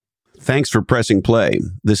Thanks for pressing play.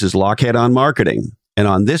 This is Lochhead on Marketing. And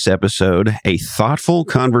on this episode, a thoughtful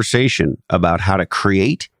conversation about how to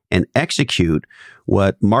create and execute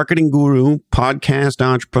what marketing guru, podcast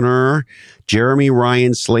entrepreneur Jeremy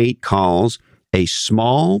Ryan Slate calls a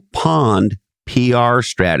small pond PR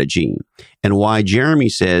strategy, and why Jeremy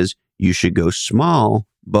says you should go small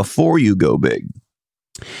before you go big.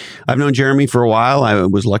 I've known Jeremy for a while. I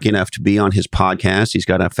was lucky enough to be on his podcast. He's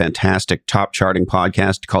got a fantastic top charting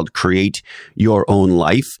podcast called Create Your Own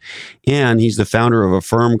Life. And he's the founder of a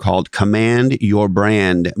firm called Command Your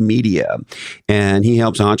Brand Media. And he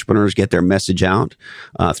helps entrepreneurs get their message out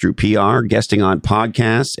through PR, guesting on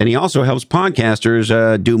podcasts. And he also helps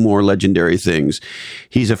podcasters do more legendary things.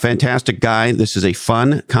 He's a fantastic guy. This is a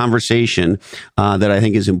fun conversation that I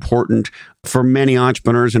think is important for many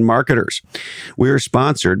entrepreneurs and marketers. We are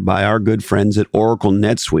sponsored by our good friends at Oracle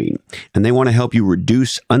NetSuite, and they want to help you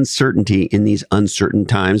reduce uncertainty in these uncertain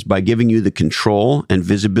times by giving you the control and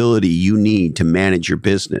visibility you need to manage your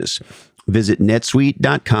business. Visit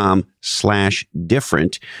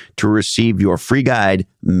netsuite.com/different to receive your free guide,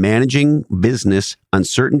 Managing Business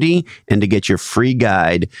Uncertainty, and to get your free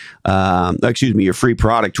guide, your free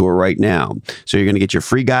product tour right now. So you're going to get your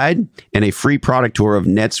free guide and a free product tour of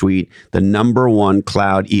NetSuite, the #1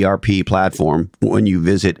 cloud ERP platform, when you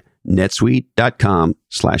visit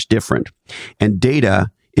netsuite.com/different. And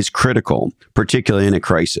data is critical, particularly in a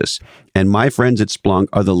crisis. And my friends at Splunk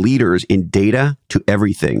are the leaders in data to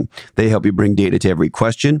everything. They help you bring data to every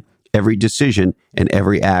question, every decision, and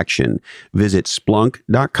every action. Visit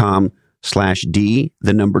splunk.com/D,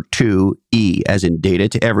 the number 2E, as in data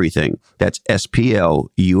to everything. That's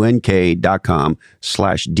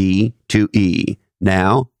SPLUNK.com/D2E.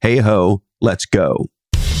 Now, hey ho, let's go.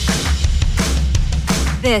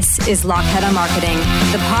 This is Lochhead on Marketing,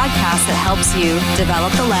 the podcast that helps you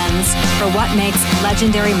develop the lens for what makes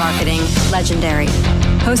legendary marketing legendary.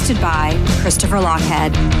 Hosted by Christopher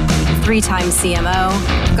Lochhead, 3-time CMO,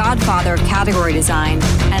 godfather of category design,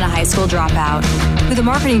 and a high school dropout, who the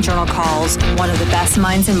Marketing Journal calls one of the best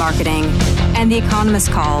minds in marketing, and The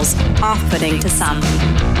Economist calls off-putting to some.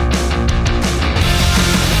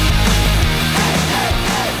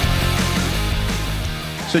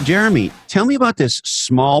 So, Jeremy, tell me about this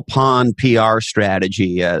small pond PR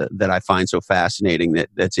strategy that I find so fascinating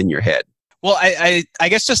that's in your head. Well, I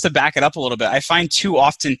guess just to back it up a little bit, I find too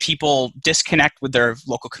often people disconnect with their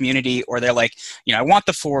local community, or they're like, I want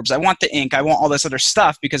the Forbes, I want the Inc., I want all this other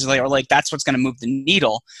stuff, because they are like, that's what's going to move the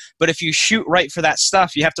needle. But if you shoot right for that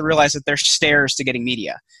stuff, you have to realize that there's stairs to getting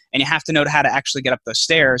media, and you have to know how to actually get up those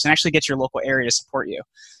stairs and actually get your local area to support you.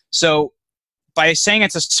 So by saying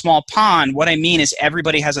it's a small pond, what I mean is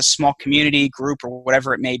everybody has a small community, group, or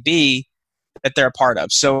whatever it may be that they're a part of.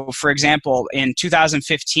 So, for example, in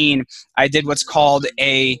 2015, I did what's called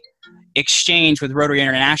a exchange with Rotary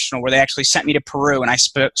International, where they actually sent me to Peru, and I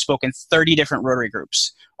spoke in 30 different Rotary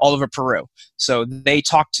groups all over Peru. So they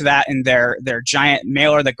talked to that in their giant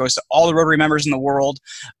mailer that goes to all the Rotary members in the world.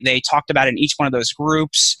 They talked about it in each one of those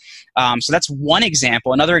groups. So that's one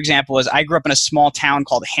example. Another example is I grew up in a small town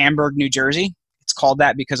called Hamburg, New Jersey. It's called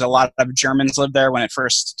that because a lot of Germans lived there when it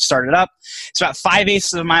first started up. It's about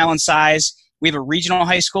 5/8 of a mile in size. We have a regional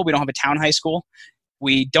high school. We don't have a town high school.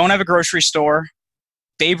 We don't have a grocery store.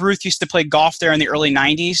 Babe Ruth used to play golf there in the early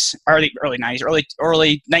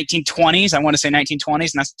 1920s. I want to say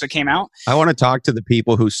 1920s, and that's what came out. I want to talk to the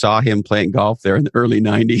people who saw him playing golf there in the early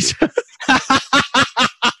 90s.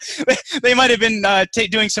 They might have been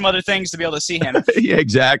doing some other things to be able to see him. Yeah,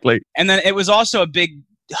 exactly. And then it was also a big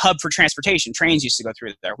hub for transportation. Trains used to go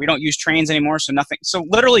through there. We don't use trains anymore, so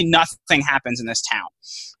literally nothing happens in this town.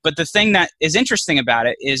 But the thing that is interesting about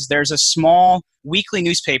it is there's a small weekly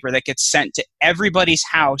newspaper that gets sent to everybody's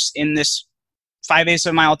house in this 5/8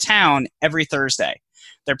 of a mile town every Thursday.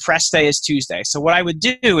 Their press day is Tuesday. So what I would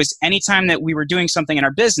do is anytime that we were doing something in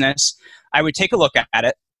our business, I would take a look at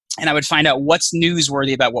it, and I would find out what's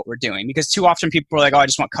newsworthy about what we're doing. Because too often people are like, I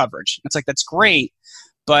just want coverage. It's like, that's great,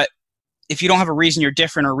 but if you don't have a reason you're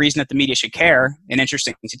different, or a reason that the media should care, an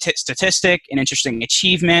interesting statistic, an interesting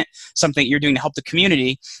achievement, something you're doing to help the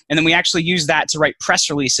community, and then we actually use that to write press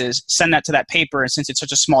releases, send that to that paper, and since it's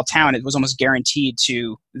such a small town, it was almost guaranteed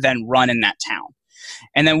to then run in that town.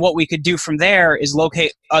 And then what we could do from there is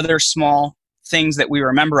locate other small things that we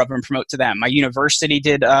were a member of and promote to them. My university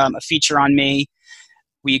did a feature on me.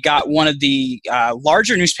 We got one of the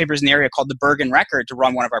larger newspapers in the area called the Bergen Record to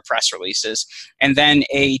run one of our press releases. And then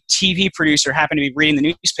a TV producer happened to be reading the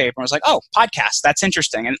newspaper and was like, oh, podcast, that's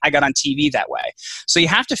interesting. And I got on TV that way. So you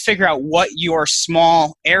have to figure out what your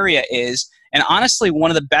small area is And honestly,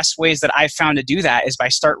 one of the best ways that I've found to do that is by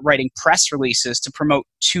start writing press releases to promote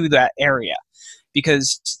to that area,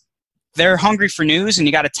 because they're hungry for news and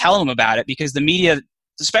you got to tell them about it, because the media,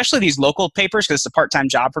 especially these local papers, because it's a part-time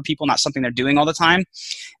job for people, not something they're doing all the time,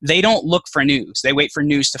 they don't look for news. They wait for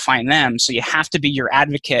news to find them. So you have to be your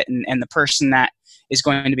advocate and the person that is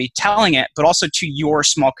going to be telling it, but also to your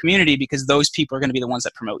small community, because those people are going to be the ones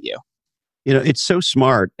that promote you. You know, it's so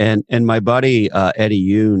smart. And my buddy, Eddie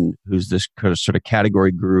Yoon, who's this sort of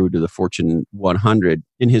category guru to the Fortune 100,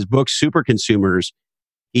 in his book, Super Consumers,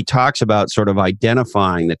 he talks about sort of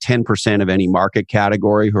identifying the 10% of any market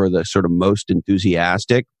category who are the sort of most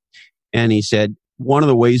enthusiastic. And he said, one of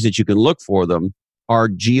the ways that you can look for them are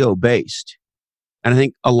geo-based. And I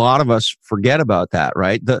think a lot of us forget about that,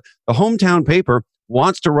 right? The hometown paper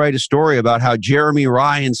wants to write a story about how Jeremy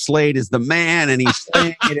Ryan Slade is the man and he's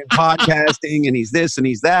slaying it in podcasting and he's this and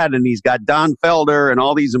he's that and he's got Don Felder and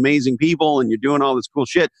all these amazing people and you're doing all this cool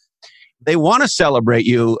shit. They want to celebrate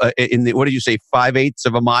you in the, what did you say, 5/8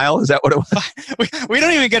 of a mile? Is that what it was? We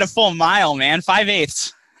don't even get a full mile, man.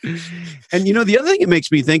 5/8. And you know, the other thing it makes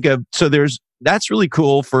me think of, so that's really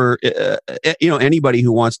cool for, anybody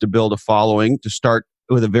who wants to build a following to start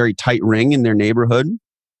with a very tight ring in their neighborhood.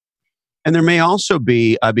 And there may also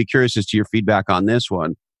be, I'd be curious as to your feedback on this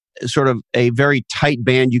one, sort of a very tight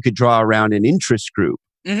band you could draw around an interest group.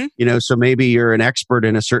 Mm-hmm. You know, so maybe you're an expert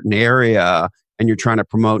in a certain area and you're trying to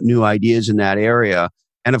promote new ideas in that area.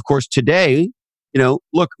 And of course, today,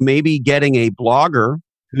 look, maybe getting a blogger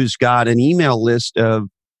who's got an email list of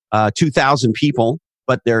 2,000 people,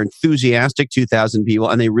 but they're enthusiastic 2,000 people,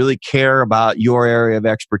 and they really care about your area of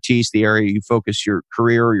expertise, the area you focus your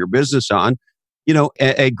career or your business on.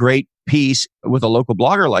 A great piece with a local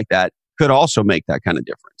blogger like that could also make that kind of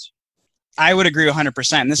difference. I would agree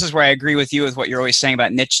 100%. And this is where I agree with you with what you're always saying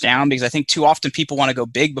about niche down, because I think too often people want to go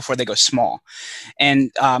big before they go small.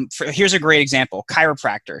 And here's a great example,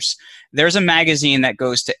 chiropractors. There's a magazine that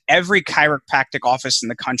goes to every chiropractic office in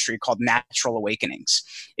the country called Natural Awakenings.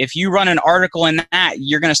 If you run an article in that,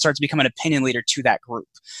 you're going to start to become an opinion leader to that group.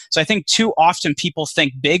 So I think too often people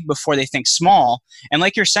think big before they think small. And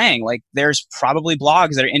like you're saying, like there's probably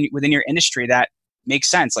blogs that are within your industry that make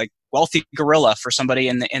sense, like Wealthy Gorilla for somebody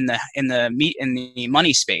in the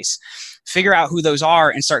money space. Figure out who those are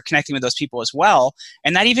and start connecting with those people as well.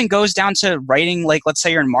 And that even goes down to writing, like let's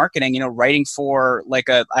say you're in marketing, writing for like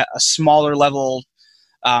a smaller level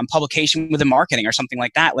publication within marketing or something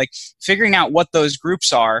like that. Like figuring out what those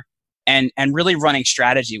groups are and really running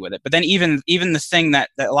strategy with it. But then even the thing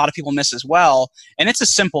that a lot of people miss as well, and it's a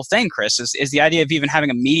simple thing, Chris, is the idea of even having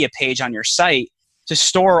a media page on your site to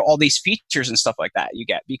store all these features and stuff like that you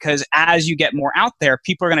get. Because as you get more out there,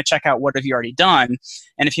 people are going to check out what have you already done.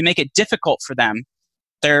 And if you make it difficult for them,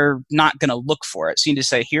 they're not going to look for it. So you need to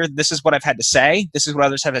say, here, this is what I've had to say. This is what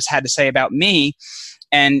others have had to say about me.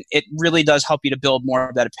 And it really does help you to build more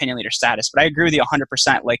of that opinion leader status. But I agree with you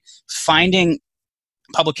 100%. Like finding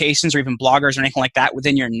publications or even bloggers or anything like that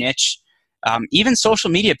within your niche, even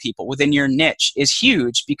social media people within your niche is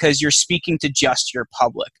huge, because you're speaking to just your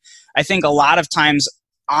public. I think a lot of times,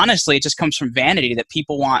 honestly, it just comes from vanity that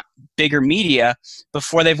people want bigger media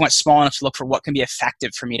before they've went small enough to look for what can be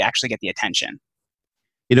effective for me to actually get the attention.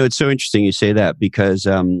 It's so interesting you say that, because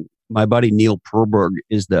my buddy Neil Perlberg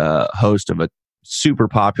is the host of a super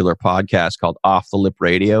popular podcast called Off the Lip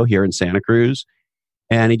Radio here in Santa Cruz.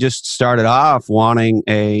 And he just started off wanting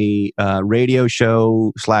a radio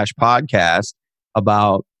show / podcast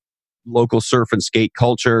about local surf and skate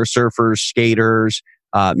culture, surfers, skaters,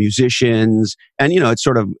 musicians. And,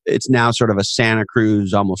 it's now sort of a Santa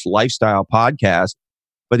Cruz almost lifestyle podcast.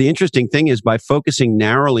 But the interesting thing is, by focusing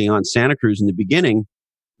narrowly on Santa Cruz in the beginning,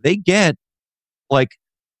 they get like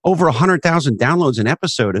over 100,000 downloads an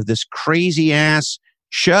episode of this crazy ass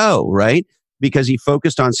show, right? Because he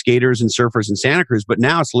focused on skaters and surfers in Santa Cruz, but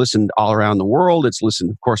now it's listened all around the world. It's listened,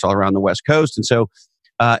 of course, all around the West Coast. And so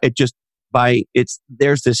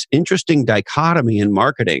there's this interesting dichotomy in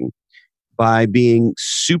marketing. By being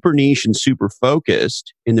super niche and super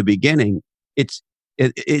focused in the beginning, it's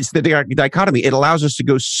the dichotomy. It allows us to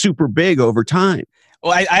go super big over time.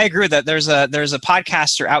 Well, I agree with that. There's a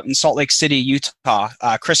podcaster out in Salt Lake City, Utah,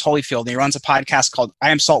 Chris Holyfield, and he runs a podcast called I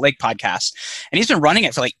Am Salt Lake Podcast. And he's been running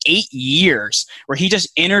it for like 8 years, where he just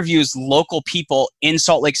interviews local people in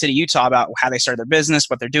Salt Lake City, Utah about how they started their business,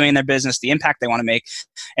 what they're doing in their business, the impact they want to make.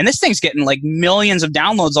 And this thing's getting like millions of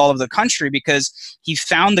downloads all over the country because he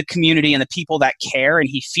found the community and the people that care, and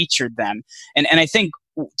he featured them. And I think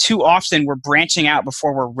too often we're branching out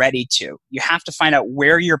before we're ready to. You have to find out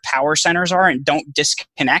where your power centers are and don't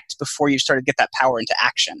disconnect before you start to get that power into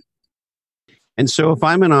action. And so if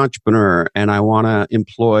I'm an entrepreneur and I want to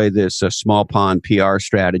employ this small pond PR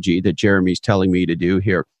strategy that Jeremy's telling me to do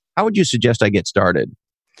here, how would you suggest I get started?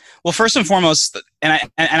 Well, first and foremost, and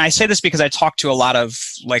I say this because I talk to a lot of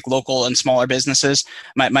like local and smaller businesses.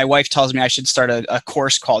 My wife tells me I should start a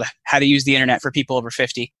course called How to Use the Internet for People Over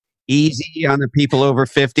 50. Easy on the people over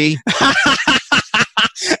 50.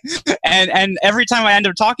 And every time I end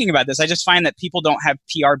up talking about this, I just find that people don't have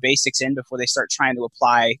PR basics in before they start trying to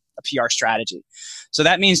apply a PR strategy. So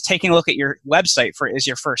that means taking a look at your website is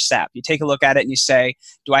your first step. You take a look at it and you say,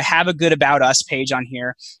 do I have a good About Us page on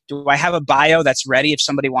here? Do I have a bio that's ready if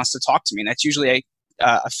somebody wants to talk to me? And that's usually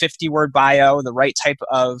a 50-word bio, the right type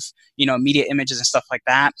of media images and stuff like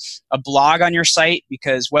that. A blog on your site,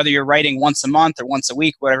 because whether you're writing once a month or once a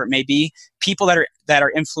week, whatever it may be, people that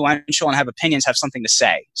are influential and have opinions have something to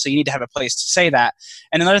say. So you need to have a place to say that.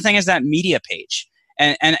 And another thing is that media page.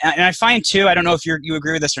 And I find too, I don't know if you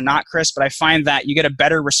agree with this or not, Chris, but I find that you get a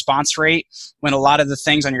better response rate when a lot of the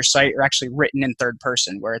things on your site are actually written in third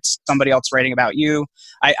person, where it's somebody else writing about you.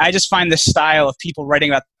 I just find this style of people writing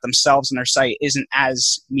about themselves on their site isn't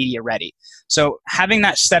as media ready. So having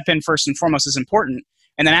that step in first and foremost is important.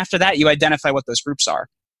 And then after that, you identify what those groups are.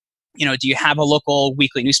 Do you have a local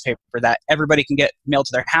weekly newspaper that everybody can get mailed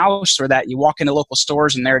to their house, or that you walk into local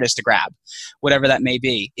stores and there it is to grab, whatever that may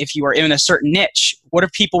be? If you are in a certain niche, what are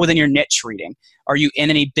people within your niche reading? Are you in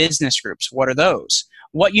any business groups? What are those?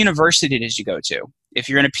 What university did you go to? If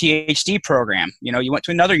you're in a PhD program, you went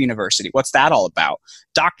to another university. What's that all about?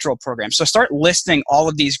 Doctoral programs. So start listing all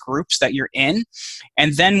of these groups that you're in.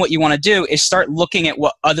 And then what you want to do is start looking at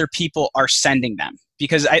what other people are sending them.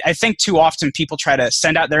 Because I think too often people try to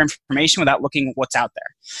send out their information without looking at what's out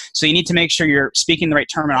there. So you need to make sure you're speaking the right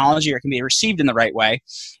terminology or it can be received in the right way.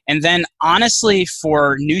 And then honestly,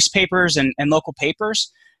 for newspapers and local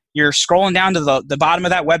papers, you're scrolling down to the bottom of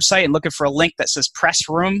that website and looking for a link that says press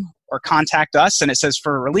room or contact us, and it says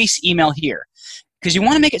for release, email here. Because you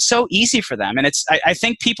want to make it so easy for them. And I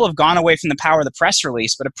think people have gone away from the power of the press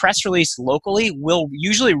release, but a press release locally will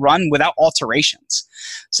usually run without alterations.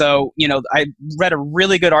 So, I read a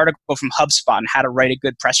really good article from HubSpot on how to write a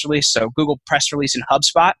good press release. So Google press release in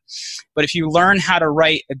HubSpot. But if you learn how to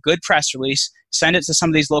write a good press release, send it to some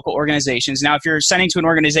of these local organizations. Now, if you're sending to an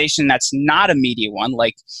organization that's not a media one,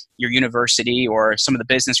 like your university or some of the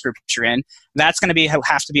business groups you're in, that's going to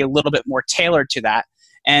have to be a little bit more tailored to that.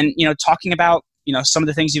 And, talking about some of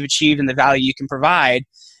the things you've achieved and the value you can provide.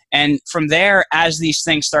 And from there, as these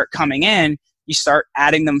things start coming in, you start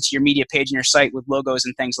adding them to your media page and your site with logos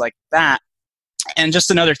and things like that. And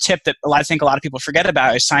just another tip that I think a lot of people forget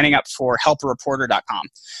about is signing up for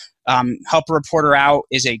helpareporter.com. Help a Reporter Out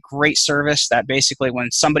is a great service that basically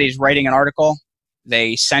when somebody's writing an article,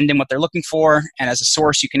 they send in what they're looking for, and as a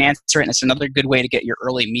source, you can answer it, and it's another good way to get your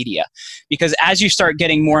early media. Because as you start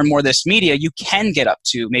getting more and more of this media, you can get up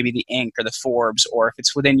to maybe the Inc. or the Forbes, or if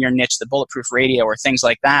it's within your niche, the Bulletproof Radio or things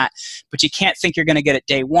like that. But you can't think you're going to get it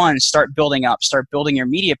day one. Start building your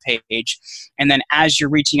media page, and then as you're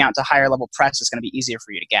reaching out to higher level press, it's going to be easier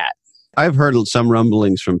for you to get. I've heard some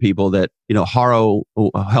rumblings from people that, Haro,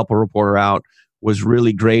 Help a Reporter Out, was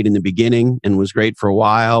really great in the beginning and was great for a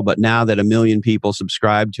while. But now that 1 million people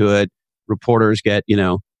subscribe to it, reporters get,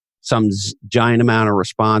 some giant amount of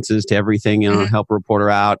responses to everything, Help a Reporter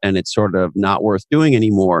Out, and it's sort of not worth doing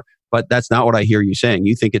anymore. But that's not what I hear you saying.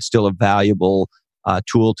 You think it's still a valuable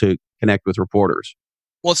tool to connect with reporters.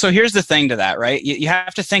 Well, so here's the thing to that, right? You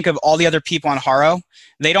have to think of all the other people on Haro.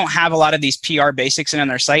 They don't have a lot of these PR basics in on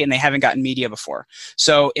their site, and they haven't gotten media before.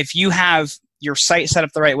 So if you have your site set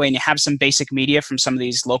up the right way and you have some basic media from some of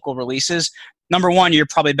these local releases, number one, you're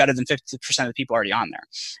probably better than 50% of the people already on there.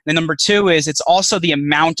 And number two is it's also the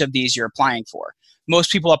amount of these you're applying for.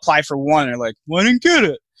 Most people apply for one and they're like, well, I didn't get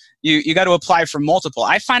it. You got to apply for multiple.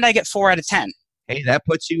 I find I get 4 out of 10. Hey, that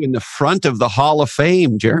puts you in the front of the Hall of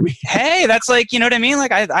Fame, Jeremy. Hey, that's like, you know what I mean?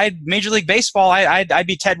 Like I Major League Baseball, I'd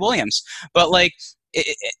be Ted Williams. But like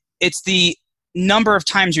it's the number of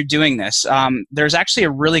times you're doing this. There's actually a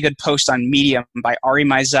really good post on Medium by Ari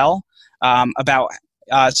Meisel about,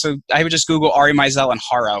 so I would just Google Ari Meisel and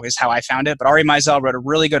Haro is how I found it. But Ari Meisel wrote a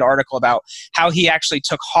really good article about how he actually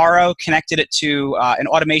took Haro, connected it to an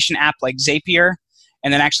automation app like Zapier,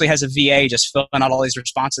 and then actually has a VA just filling out all these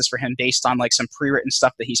responses for him based on like some pre-written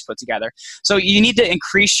stuff that he's put together. So you need to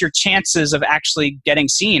increase your chances of actually getting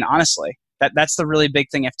seen, honestly. That's the really big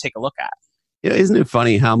thing you have to take a look at. Yeah, isn't it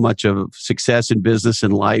funny how much of success in business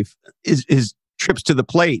and life is trips to the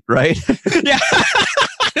plate, right? Yeah.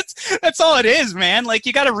 That's all it is, man. Like,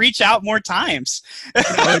 you got to reach out more times.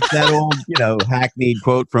 It's that old, hackneyed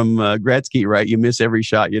quote from Gretzky, right? You miss every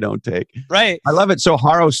shot you don't take. Right. I love it. So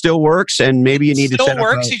Haro still works, and maybe you need to still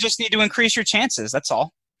works. You just need to increase your chances. That's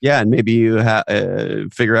all. Yeah, and maybe you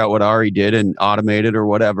figure out what Ari did and automate it or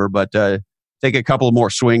whatever, but take a couple more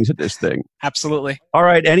swings at this thing. Absolutely. All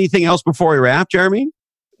right. Anything else before we wrap, Jeremy?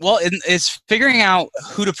 Well, it's figuring out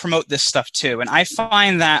who to promote this stuff to. And I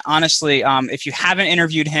find that, honestly, if you haven't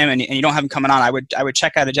interviewed him and you don't have him coming on, I would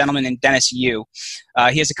check out a gentleman named Dennis Yu.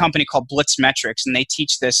 He has a company called Blitz Metrics, and they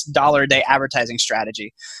teach this $1-a-day advertising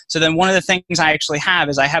strategy. So then one of the things I actually have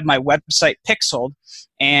is I have my website pixeled,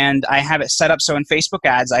 and I have it set up so in Facebook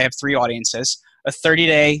ads I have 3 audiences, a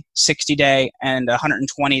 30-day, 60-day, and a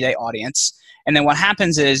 120-day audience. And then what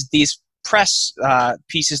happens is these press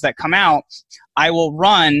pieces that come out, I will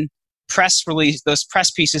run those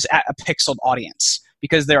press pieces at a pixeled audience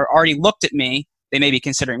because they're already looked at me. They may be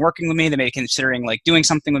considering working with me. They may be considering doing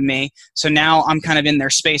something with me. So now I'm kind of in their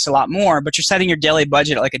space a lot more, but you're setting your daily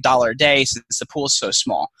budget at $1 a day since the pool is so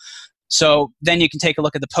small. So then you can take a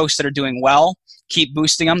look at the posts that are doing well, keep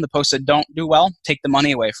boosting them. The posts that don't do well, take the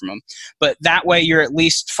money away from them. But that way you're at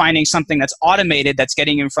least finding something that's automated that's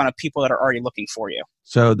getting you in front of people that are already looking for you.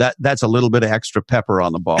 So that's a little bit of extra pepper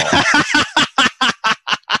on the ball.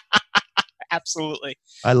 Absolutely.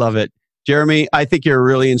 I love it. Jeremy, I think you're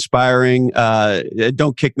really inspiring.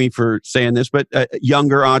 Don't kick me for saying this, but a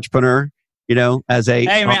younger entrepreneur, as a...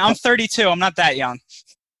 Hey, man, I'm 32. I'm not that young.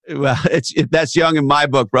 Well, that's young in my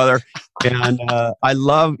book, brother. And I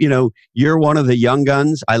love, you're one of the young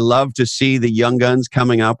guns. I love to see the young guns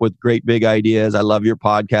coming up with great big ideas. I love your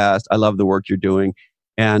podcast. I love the work you're doing.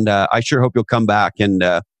 And I sure hope you'll come back and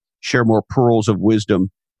share more pearls of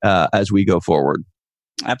wisdom as we go forward.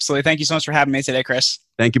 Absolutely. Thank you so much for having me today, Chris.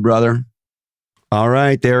 Thank you, brother. All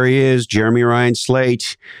right, there he is, Jeremy Ryan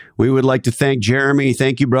Slate. We would like to thank Jeremy.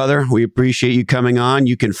 Thank you, brother. We appreciate you coming on.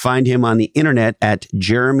 You can find him on the internet at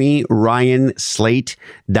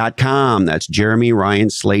jeremyryanslate.com. That's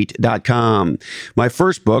jeremyryanslate.com. My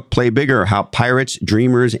first book, Play Bigger, How Pirates,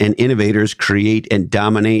 Dreamers, and Innovators Create and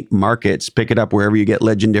Dominate Markets. Pick it up wherever you get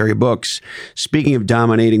legendary books. Speaking of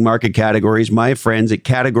dominating market categories, my friends at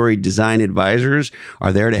Category Design Advisors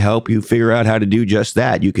are there to help you figure out how to do just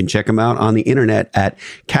that. You can check them out on the internet at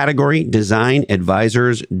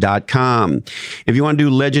categorydesignadvisors.com. If you want to do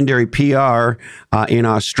legendary PR in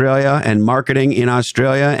Australia and marketing in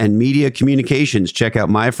Australia and media communications, check out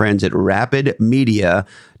my friends at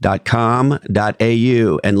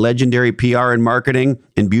rapidmedia.com.au, and legendary PR and marketing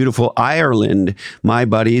in beautiful Ireland. My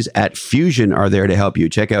buddies at Fusion are there to help you.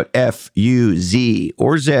 Check out FUZ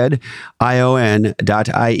or ZION.ie.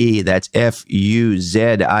 That's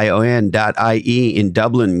FUZION.ie in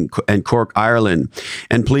Dublin and Cork, Ireland.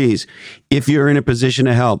 And please, if you're in a position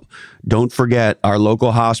to help, don't forget our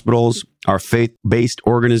local hospitals, our faith-based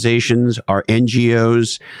organizations, our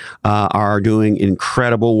NGOs are doing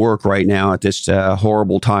incredible work right now at this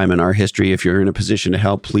horrible time in our history. If you're in a position to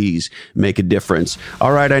help, please make a difference.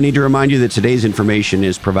 All right, I need to remind you that today's information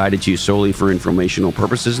is provided to you solely for informational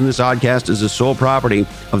purposes, and this oddcast is the sole property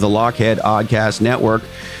of the Lochhead Oddcast Network.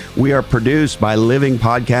 We are produced by living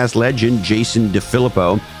podcast legend Jason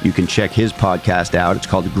DeFilippo. You can check his podcast out. It's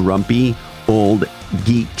called Grumpy Old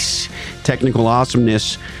Geeks. Technical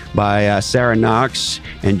awesomeness by Sarah Knox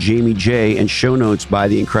and Jamie J, and show notes by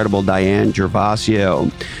the incredible Diane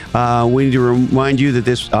Gervasio. We need to remind you that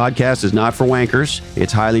this podcast is not for wankers.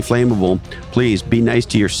 It's highly flammable. Please be nice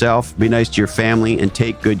to yourself, be nice to your family, and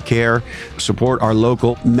take good care. Support our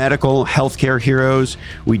local medical healthcare heroes.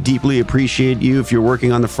 We deeply appreciate you if you're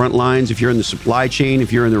working on the front lines, if you're in the supply chain,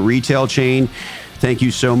 if you're in the retail chain. Thank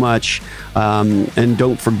you so much. And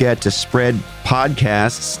don't forget to spread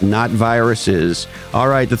podcasts, not viruses. All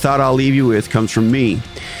right, the thought I'll leave you with comes from me,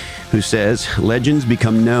 who says, legends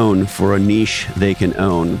become known for a niche they can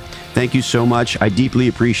own. Thank you so much. I deeply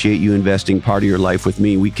appreciate you investing part of your life with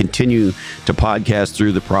me. We continue to podcast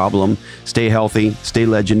through the problem. Stay healthy, stay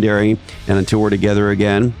legendary, and until we're together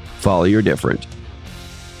again, follow your different.